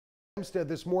Hempstead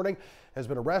this morning has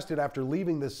been arrested after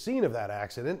leaving the scene of that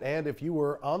accident. And if you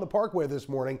were on the Parkway this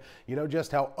morning, you know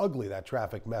just how ugly that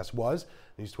traffic mess was.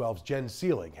 News 12's Jen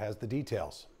Seelig has the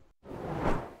details.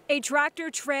 A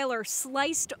tractor trailer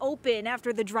sliced open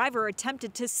after the driver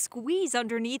attempted to squeeze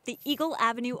underneath the Eagle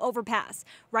Avenue overpass,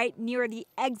 right near the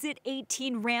exit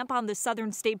 18 ramp on the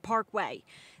Southern State Parkway.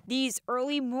 These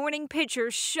early morning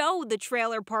pictures show the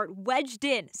trailer part wedged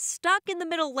in, stuck in the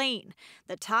middle lane,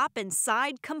 the top and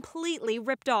side completely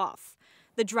ripped off.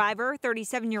 The driver,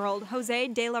 37-year-old Jose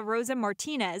de la Rosa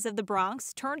Martinez of the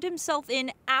Bronx, turned himself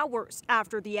in hours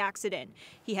after the accident.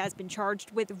 He has been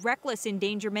charged with reckless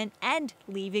endangerment and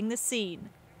leaving the scene.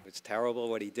 It's terrible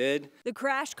what he did. The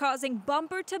crash causing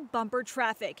bumper-to-bumper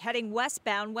traffic heading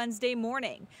westbound Wednesday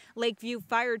morning. Lakeview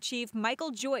Fire Chief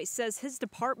Michael Joyce says his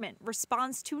department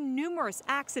responds to numerous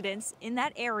accidents in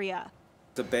that area.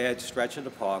 It's a bad stretch of the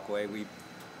Parkway. We've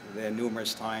there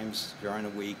numerous times during the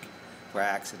week for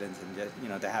accidents, and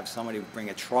just, to have somebody bring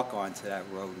a truck onto that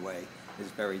roadway is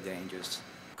very dangerous.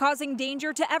 Causing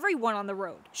danger to everyone on the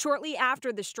road. Shortly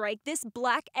after the strike, this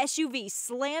black SUV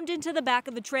slammed into the back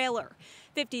of the trailer.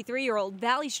 53-year-old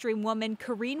Valley Stream woman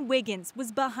Corrine Wiggins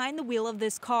was behind the wheel of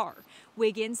this car.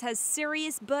 Wiggins has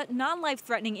serious but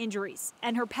non-life-threatening injuries,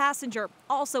 and her passenger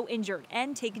also injured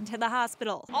and taken to the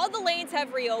hospital. All the lanes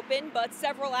have reopened, but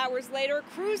several hours later,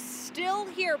 crews still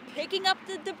here picking up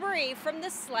the debris from the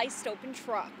sliced open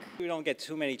truck. We don't get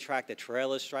too many tractor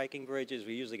trailers striking bridges.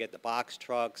 We usually get the box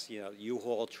trucks,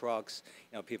 U-Haul trucks,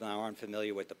 people that aren't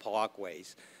familiar with the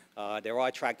parkways. There are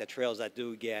tractor trailers that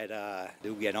do get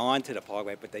onto the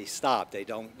parkway, but they stop. They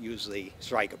don't usually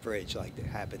strike a bridge like that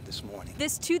happened this morning.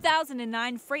 This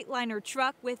 2009 Freightliner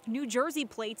truck with New Jersey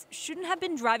plates shouldn't have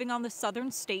been driving on the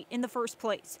Southern State in the first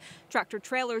place. Tractor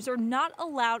trailers are not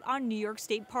allowed on New York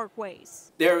State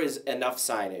parkways. There is enough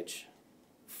signage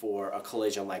for a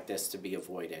collision like this to be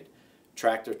avoided.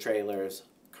 Tractor trailers,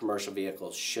 commercial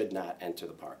vehicles should not enter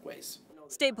the parkways.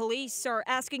 State police are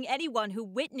asking anyone who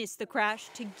witnessed the crash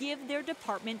to give their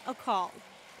department a call.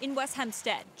 In West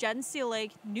Hempstead, Jen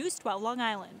Seelig, News 12 Long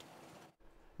Island.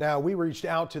 Now, we reached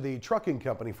out to the trucking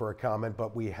company for a comment,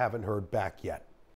 but we haven't heard back yet.